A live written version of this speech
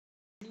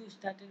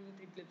started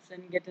with Eclipse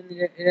and get an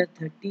error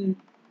 13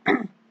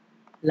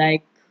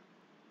 like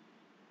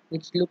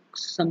which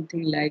looks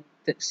something like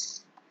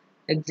this,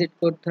 exit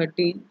code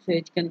 13, so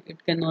it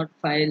cannot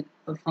file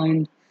or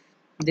found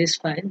this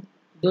file.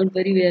 Don't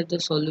worry, we have the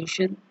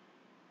solution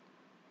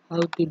how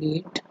to do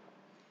it.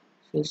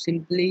 So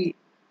simply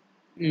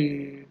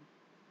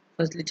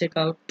firstly check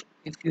out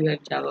if you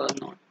have Java or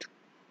not.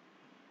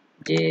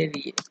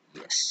 java,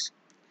 yes.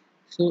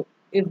 So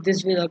if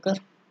this will occur,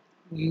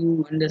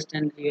 you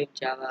understand that you have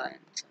Java and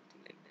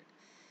something like that.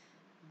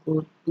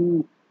 Go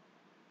to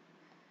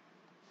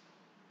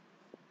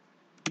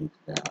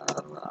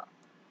Java.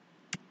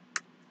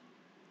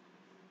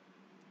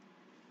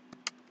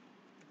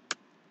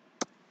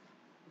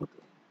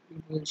 Okay,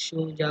 it will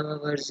show Java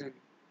version.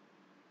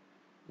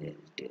 There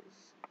it is,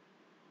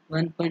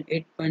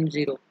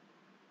 1.8.0. Okay,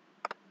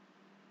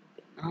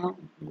 now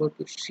go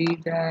to C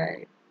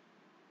drive,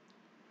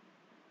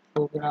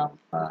 program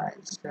file,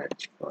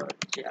 search for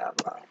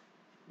Java.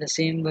 The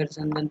same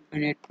version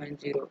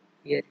 1.8.0.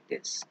 Here it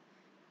is,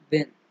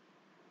 bin,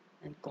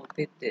 and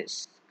copy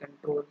this.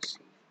 Control C.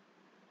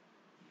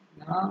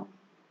 Now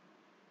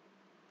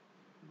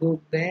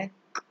go back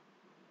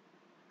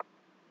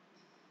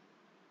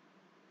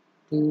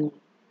to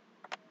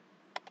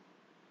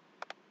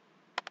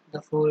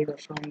the folder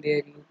from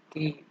where you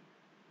came.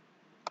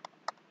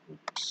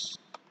 Oops.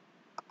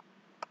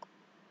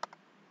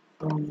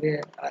 From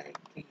where I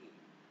came.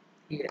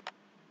 Here.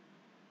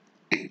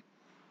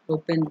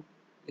 Open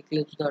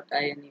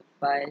eclips.ini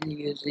file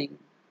using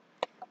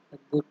a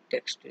good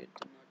text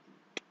editor,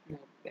 not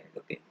bad.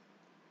 Okay.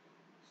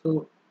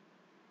 So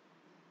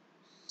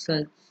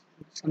search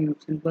some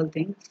simple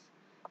things.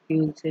 You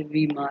will say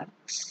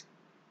vmarks.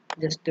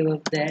 Just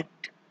above that,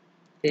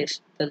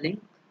 paste the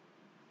link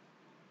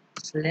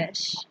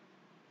 /javaw.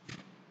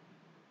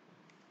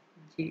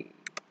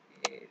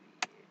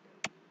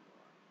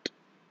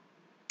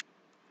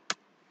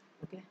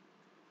 Okay.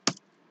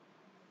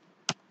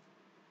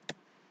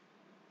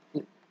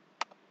 Cool.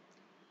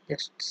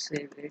 Just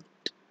save it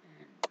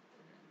and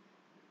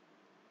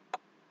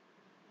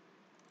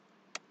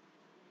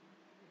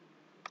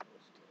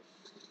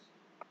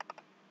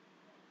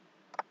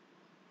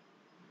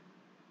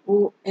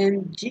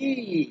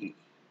OMG,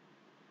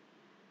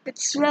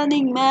 it's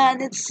running,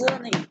 man, it's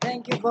running.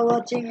 Thank you for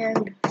watching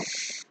and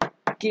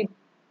keep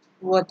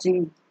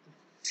watching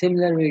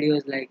similar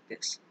videos like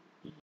this.